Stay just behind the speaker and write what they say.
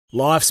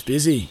Life's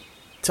busy.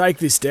 Take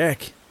this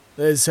deck.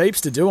 There's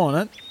heaps to do on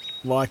it,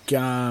 like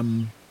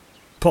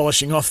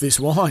polishing off this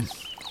wine.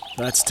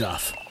 That's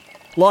tough.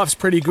 Life's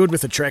pretty good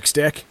with a Trex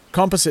deck.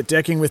 Composite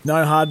decking with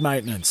no hard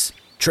maintenance.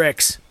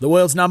 Trex, the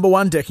world's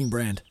 #1 decking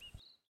brand.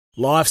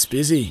 Life's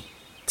busy.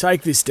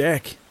 Take this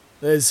deck.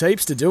 There's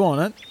heaps to do on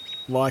it,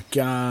 like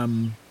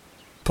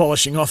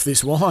polishing off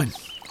this wine.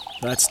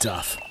 That's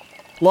tough.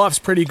 Life's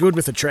pretty good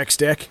with a Trex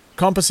deck.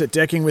 Composite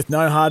decking with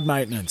no hard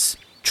maintenance.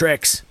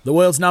 Trex, the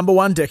world's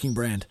 #1 decking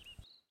brand.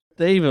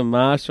 Stephen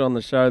Marsh on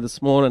the show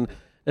this morning.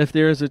 If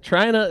there is a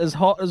trainer as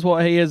hot as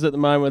what he is at the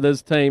moment with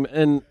his team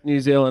in New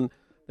Zealand,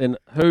 then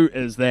who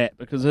is that?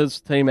 Because his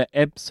team are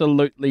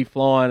absolutely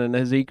flying, and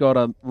has he got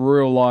a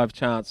real live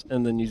chance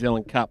in the New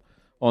Zealand Cup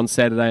on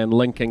Saturday in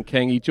Lincoln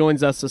King? He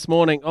joins us this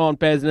morning on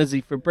Baz and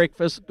Izzy for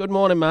breakfast. Good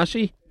morning,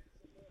 Marshy.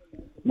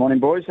 Morning,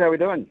 boys. How are we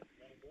doing?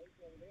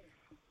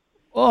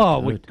 Oh,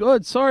 we're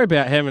good. Sorry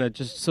about having to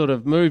just sort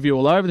of move you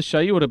all over the show.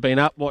 You would have been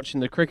up watching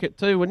the cricket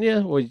too, wouldn't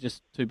you? Or are you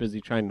just too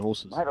busy training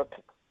horses? Mate,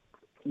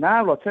 no,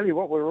 I'll tell you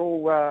what, we're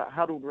all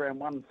huddled around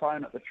one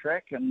phone at the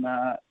track, and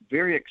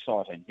very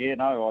exciting. Yeah,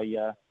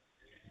 no,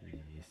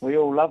 we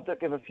all loved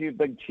it. Give a few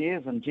big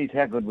cheers, and geez,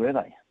 how good were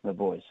they, the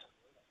boys?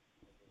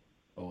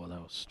 Oh, they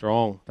were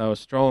strong. They were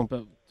strong.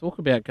 But talk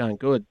about going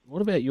good.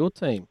 What about your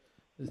team?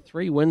 There's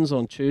 3 wins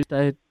on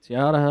Tuesday, Te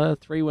Araha,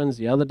 3 wins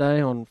the other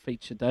day on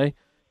feature day.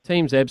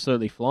 Team's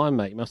absolutely flying,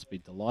 mate. You must be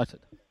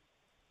delighted.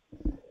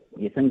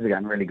 Yeah, things are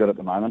going really good at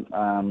the moment.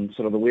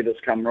 Sort of the weather's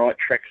come right,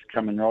 track's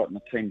coming right, and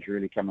the team's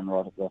really coming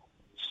right at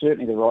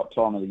certainly the right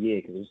time of the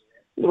year, because it's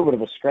a little bit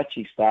of a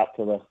scratchy start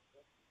to the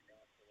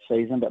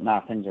season, but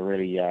no, things are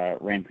really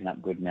ramping up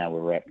good now.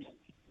 We're wrapped.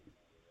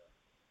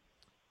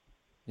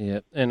 Yeah,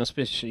 and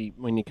especially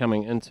when you're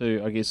coming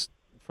into, I guess,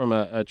 from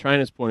a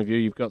trainer's point of view,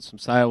 you've got some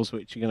sales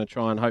which you're going to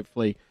try and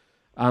hopefully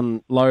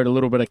unload a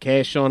little bit of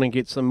cash on and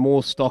get some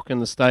more stock in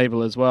the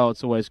stable as well.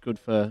 It's always good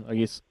for, I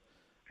guess,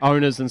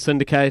 owners and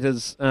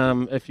syndicators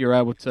if you're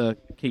able to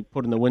keep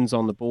putting the wins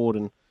on the board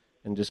and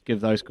just give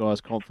those guys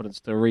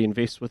confidence to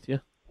reinvest with you.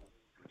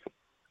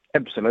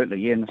 Absolutely,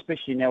 yeah, and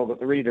especially now we've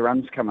got the Ready to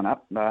Runs coming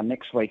up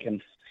next week,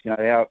 and you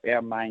know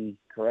our main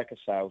Karaka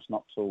sales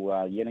not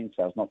till Yearling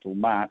sales not till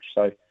March,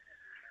 so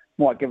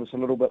might give us a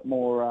little bit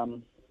more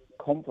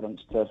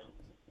confidence to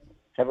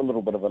have a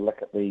little bit of a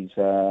look at these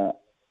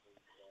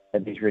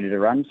Ready to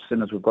Runs. As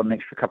soon as we've got an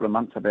extra couple of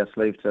months up our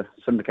sleeve to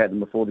syndicate them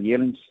before the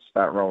Yearlings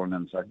start rolling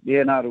in. So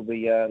yeah, no, it'll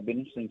be an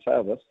interesting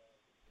sale this.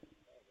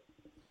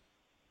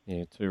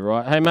 Yeah, too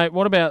right. Hey mate,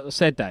 what about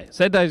Saturday?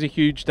 Saturday's a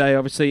huge day.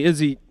 Obviously,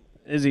 Izzy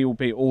will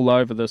be all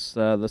over this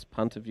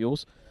punt of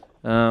yours.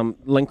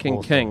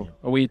 Lincoln King.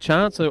 Are we a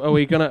chance? Are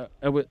we gonna?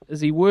 Is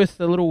he worth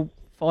a little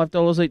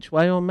 $5 each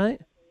way on,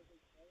 mate?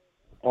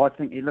 I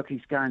think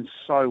he's going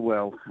so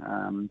well.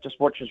 Just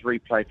watch his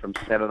replay from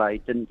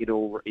Saturday.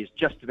 He's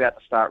just about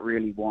to start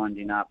really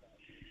winding up.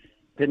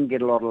 Didn't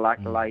get a lot of luck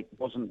late.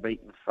 Wasn't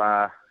beaten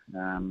far.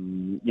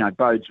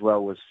 Bodes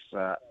well was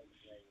the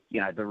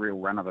real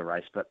run of the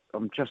race. But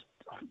I'm just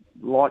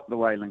like the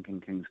way Lincoln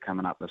King's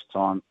coming up this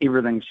time.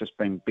 Everything's just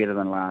been better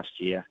than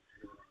last year.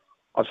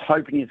 I was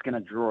hoping he's going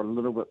to draw a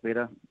little bit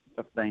better.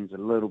 15's a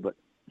little bit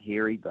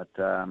hairy, but.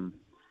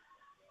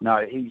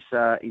 No, he's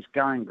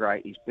going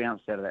great. He's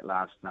bounced out of that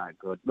last no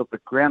good. Look, the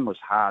ground was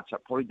hard, so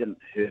it probably didn't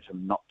hurt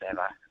him not to have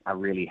a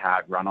really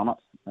hard run on it.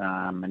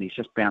 And he's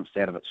just bounced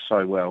out of it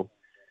so well.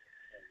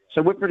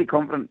 So we're pretty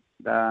confident.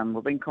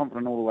 We've been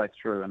confident all the way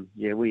through, and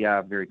yeah, we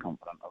are very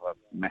confident of a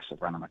massive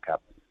run in the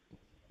Cup.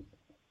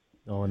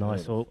 Oh,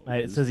 nice. Well,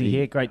 mate, it's Izzy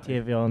here. Great to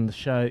have you on the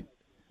show.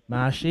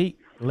 Marshy,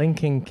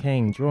 Lincoln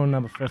King, draw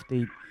number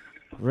 50.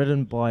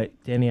 Ridden by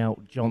Danielle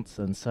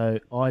Johnson. So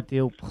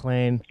ideal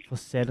plan for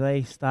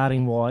Saturday,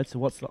 starting wide. So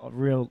what's the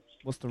real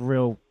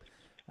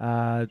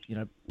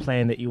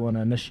plan that you want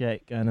to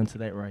initiate going into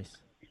that race?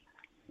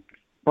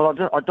 Well,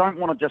 I don't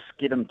want to just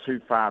get him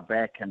too far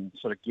back and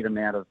sort of get him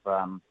out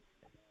the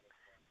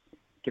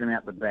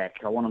back.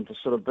 I want him to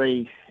sort of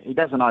be. He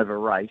doesn't over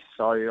race,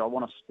 so I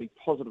want to be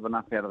positive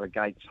enough out of the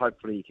gates.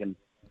 Hopefully, if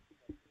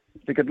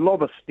he could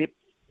lob a step,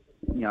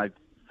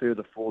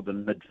 further forward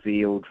than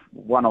midfield,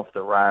 one off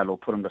the rail or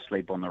put him to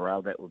sleep on the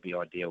rail, that would be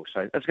ideal.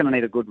 So it's going to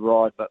need a good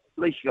ride, but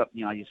at least you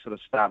sort of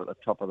start at the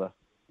top of the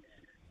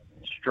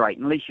straight,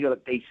 and at least you got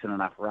a decent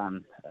enough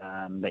run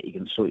that you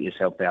can sort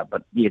yourself out.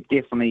 But yeah,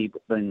 definitely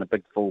in the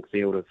big full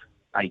field of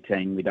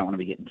 18, we don't want to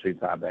be getting too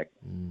far back.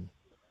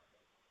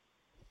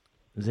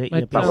 Is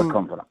that but we're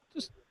confident.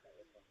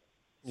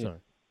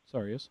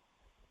 Sorry, yes.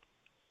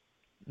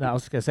 No, I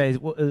was going to say,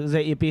 is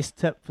that your best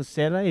tip for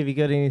Saturday? Have you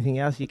got anything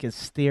else you can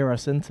steer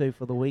us into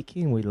for the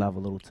weekend? We love a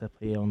little tip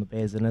here on the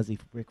Baz and Izzy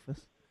for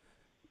breakfast.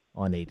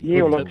 I need it.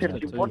 Yeah, well,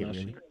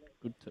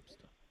 Good tips.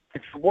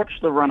 If you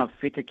watch the run of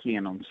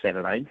Fetakian on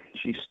Saturday,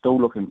 she's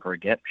still looking for a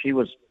gap. She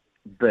was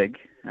big.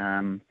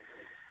 I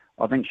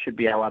think should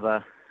be our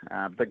other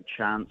big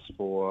chance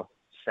for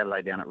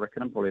Saturday down at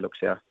Riccarton. Probably looks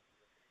our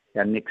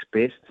next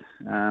best.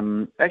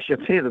 Actually,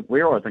 I'll tell you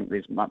where I think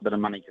there's a bit of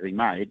money to be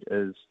made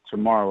is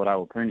tomorrow at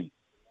Awapuni.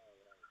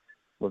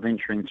 We're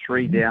venturing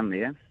 3 down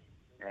there,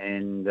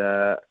 and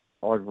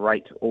I'd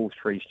rate all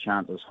three's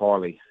chances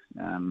highly.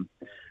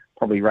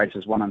 Probably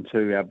races 1 and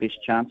 2 our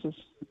best chances.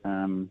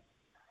 I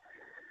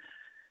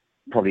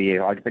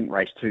think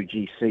race 2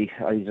 GC.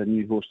 He's a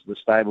new horse to the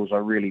stables. I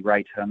really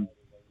rate him.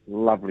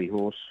 Lovely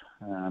horse.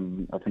 I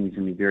think he's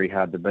going to be very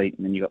hard to beat.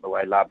 And then you got the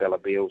way La Bella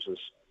Beals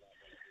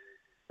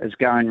is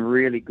going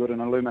really good,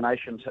 and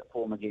Illumination's hit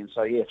form again.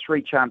 So yeah,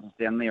 3 chances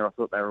down there. I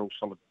thought they were all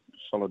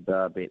solid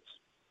bets.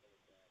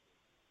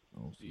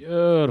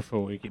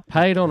 Beautiful. We get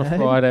paid on a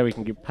Friday. We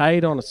can get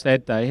paid on a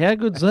Saturday. How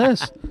good's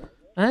this?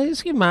 Hey,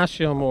 let's get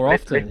Marshy on more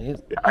often.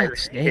 Let's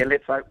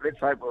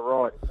hope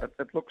we're right.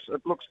 It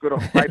looks good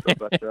on paper,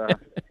 but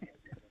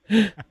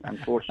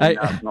unfortunately,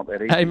 no, it's not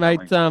that easy. Hey,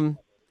 mate.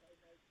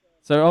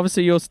 So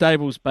obviously your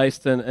stable's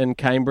based in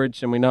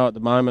Cambridge, and we know at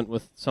the moment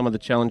with some of the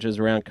challenges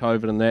around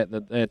COVID and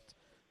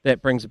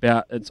that brings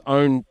about its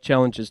own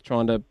challenges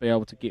trying to be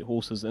able to get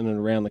horses in and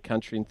around the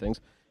country and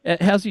things.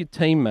 How's your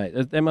team, mate?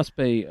 There must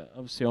be,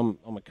 obviously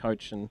I'm a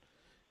coach and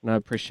I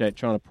appreciate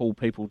trying to pull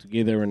people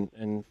together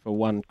and for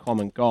one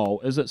common goal.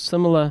 Is it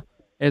similar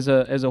as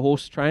a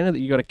horse trainer that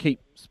you got to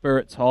keep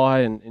spirits high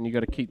and you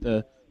got to keep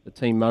the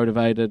team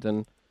motivated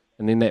and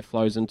then that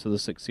flows into the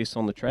success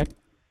on the track?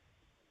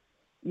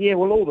 Yeah,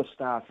 well, all the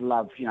staff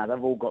love,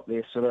 they've all got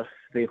their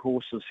their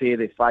horses here,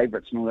 their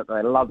favourites and all that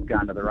they love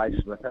going to the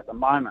races with. At the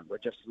moment, we're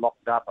just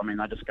locked up. I mean,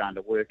 they're just going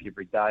to work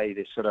every day.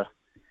 They're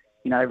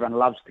everyone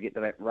loves to get to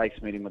that race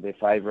meeting with their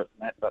favourite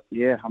and that. But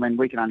yeah, I mean,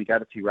 we can only go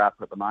to Te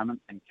Rapa at the moment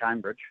in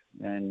Cambridge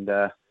and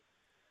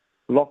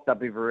locked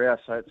up everywhere.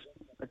 So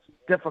it's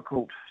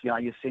difficult.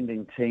 You're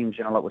sending teams,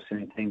 like we're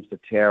sending teams to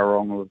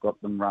Tauranga. We've got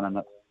them running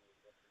it.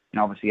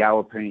 Obviously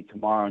Awapuni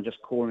tomorrow and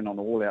just calling on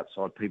all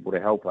outside people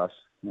to help us.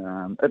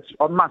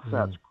 I must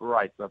say it's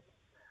great. The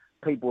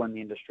people in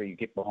the industry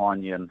get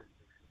behind you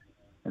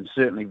and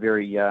certainly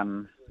very,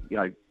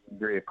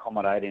 very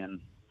accommodating.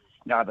 And,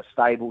 the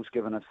stables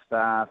giving us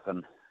staff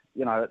and,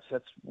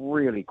 it's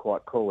really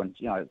quite cool. And,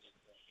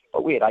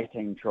 but we had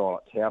 18 trial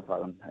at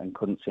Taupo and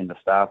couldn't send a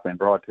staff and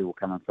bride people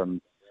coming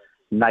from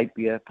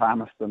Napier,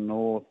 Palmerston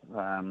North,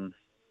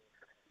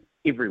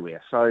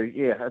 everywhere. So,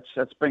 yeah,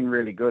 it's been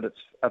really good. It's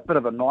a bit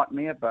of a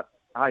nightmare, but,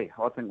 hey,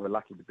 I think we're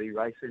lucky to be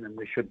racing and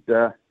we should,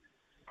 it'll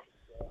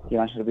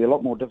be a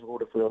lot more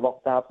difficult if we were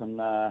locked up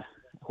and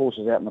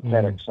horses out in the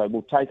paddock. So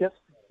we'll take it.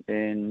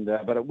 And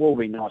but it will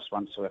be nice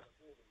once we're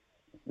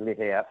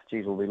let out.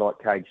 Geez, we'll be like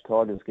caged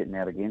tigers getting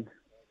out again.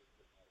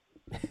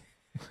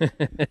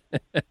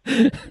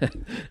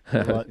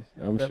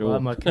 I'm sure.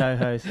 Like my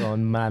co-host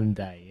on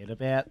Monday at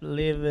about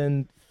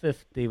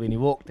 11:50 when he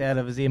walked out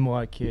of his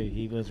MIQ,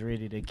 he was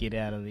ready to get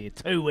out of there.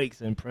 2 weeks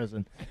in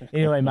prison.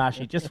 Anyway,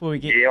 Marshy, just before we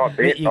get I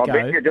bet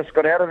you just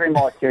got out of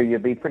MIQ.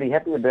 You'd be pretty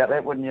happy about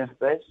that, wouldn't you,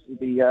 Baz? You'd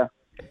be I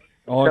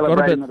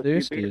got a bit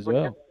thirsty as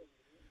well.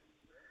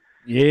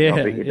 Yeah,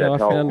 I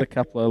found a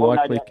couple of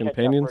likely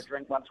companions. For a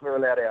drink once we're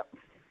allowed out.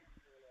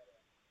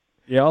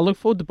 Yeah, I look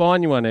forward to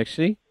buying you one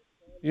actually.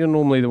 You're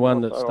normally the one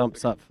that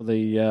stumps up for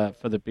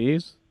the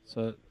beers,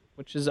 so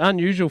which is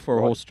unusual for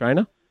a horse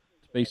trainer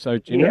to be so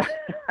generous.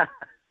 Yeah.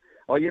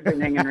 You've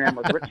been hanging around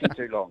with Richie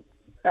too long.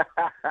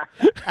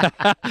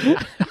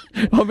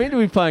 I'm meant to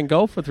be playing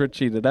golf with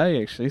Richie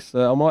today actually,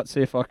 so I might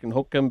see if I can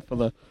hook him for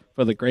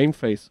the green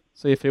fees.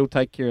 See if he'll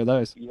take care of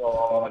those.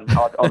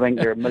 I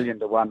think you're 1,000,000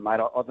 to 1, mate.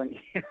 I think.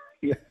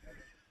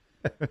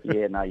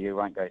 Yeah, no, you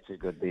won't go too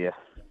good there.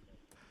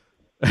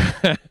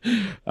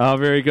 Oh,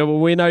 very good. Well,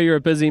 we know you're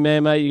a busy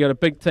man, mate. You got a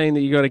big team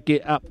that you got to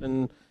get up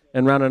and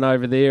running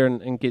over there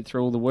and get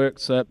through all the work.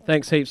 So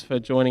thanks heaps for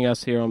joining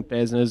us here on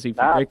Baz and Izzy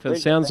for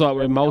breakfast. Sounds like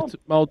we're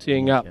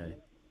multiing up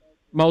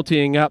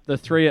the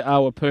 3 at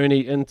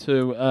Awapuni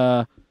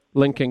into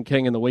Lincoln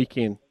King in the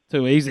weekend.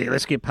 Too easy.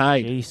 Let's get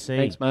paid. GC.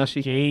 Thanks,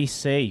 Marshy.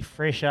 GC.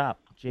 Fresh up.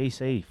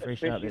 GC.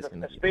 Fresh up.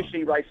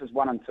 Especially races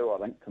 1 and 2, I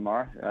think,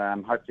 tomorrow.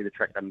 Hopefully the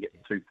track doesn't get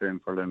too firm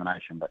for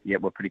Illumination. But, yeah,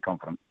 we're pretty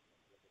confident.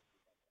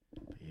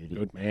 Beauty.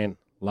 Good man.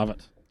 Love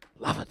it.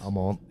 I'm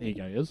on. There you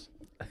go, Iz.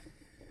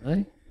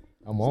 Hey?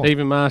 I'm on.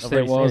 Stephen Marsh,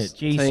 that was.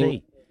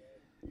 GC.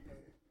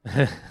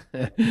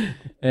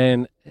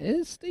 And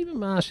Stephen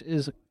Marsh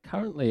is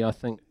currently, I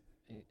think,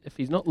 if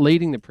he's not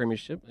leading the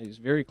premiership, he's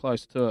very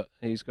close to it.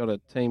 He's got a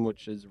team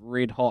which is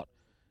red hot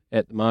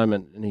at the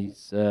moment, and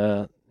he's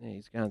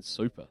going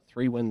super.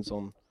 3 wins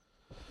on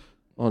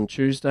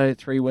Tuesday,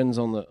 3 wins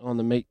on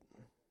the meet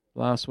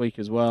last week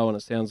as well, and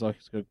it sounds like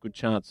he's got a good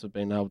chance of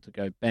being able to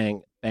go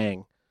bang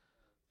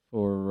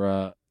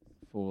for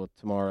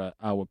tomorrow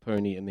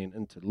Awapuni and then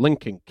into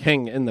Lincoln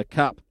King in the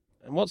Cup.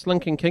 And what's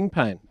Lincoln King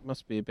paying?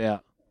 Must be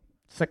about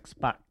 $6.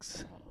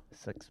 $6.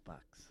 $6.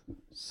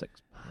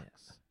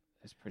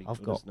 That's pretty good,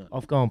 isn't it?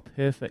 I've gone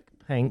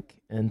perfect pink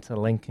into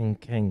Lincoln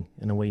King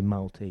in a wee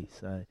multi,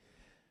 so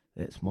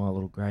that's my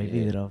little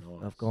gravy that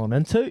I've gone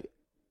into.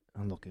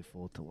 I'm looking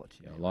forward to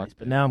watching it.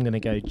 But now I'm going to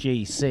go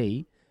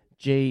GC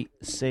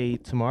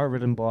tomorrow,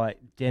 ridden by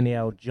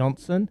Danielle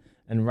Johnson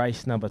in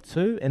race number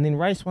 2. And then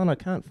race 1, I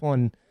can't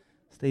find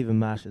Stephen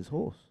Marsh's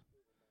horse.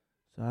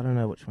 So I don't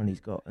know which one he's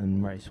got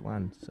in race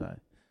 1. So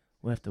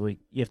You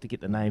have to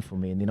get the name for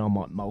me, and then I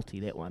might multi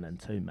that one in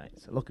too,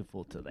 mate. So looking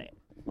forward to that.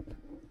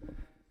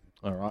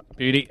 All right,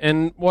 beauty.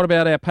 And what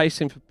about our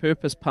Pacing for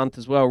Purpose punt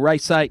as well?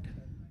 Race 8,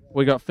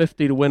 we got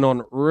 50 to win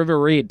on River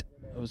Red.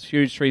 It was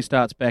huge 3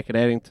 starts back at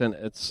Addington.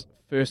 It's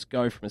first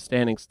go from a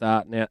standing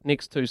start. Now,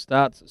 next 2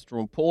 starts, it's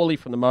drawn poorly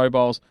from the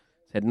mobiles.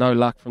 It's had no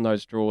luck from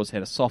those draws.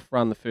 Had a soft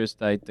run the first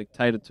day,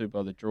 dictated to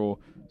by the draw.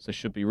 So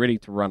should be ready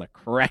to run a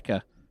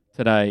cracker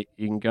today.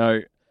 You can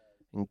go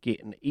and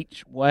get an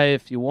each way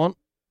if you want.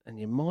 And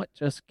you might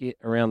just get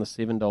around the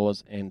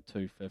 $7 and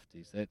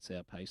 $2.50s. That's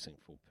our Pacing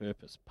for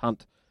Purpose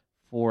punt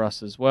for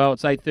us as well.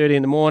 It's 8:30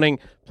 in the morning.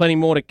 Plenty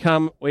more to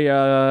come. We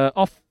are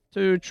off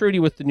to Trudy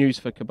with the news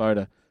for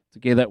Kubota.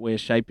 Together, we're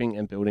shaping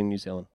and building New Zealand.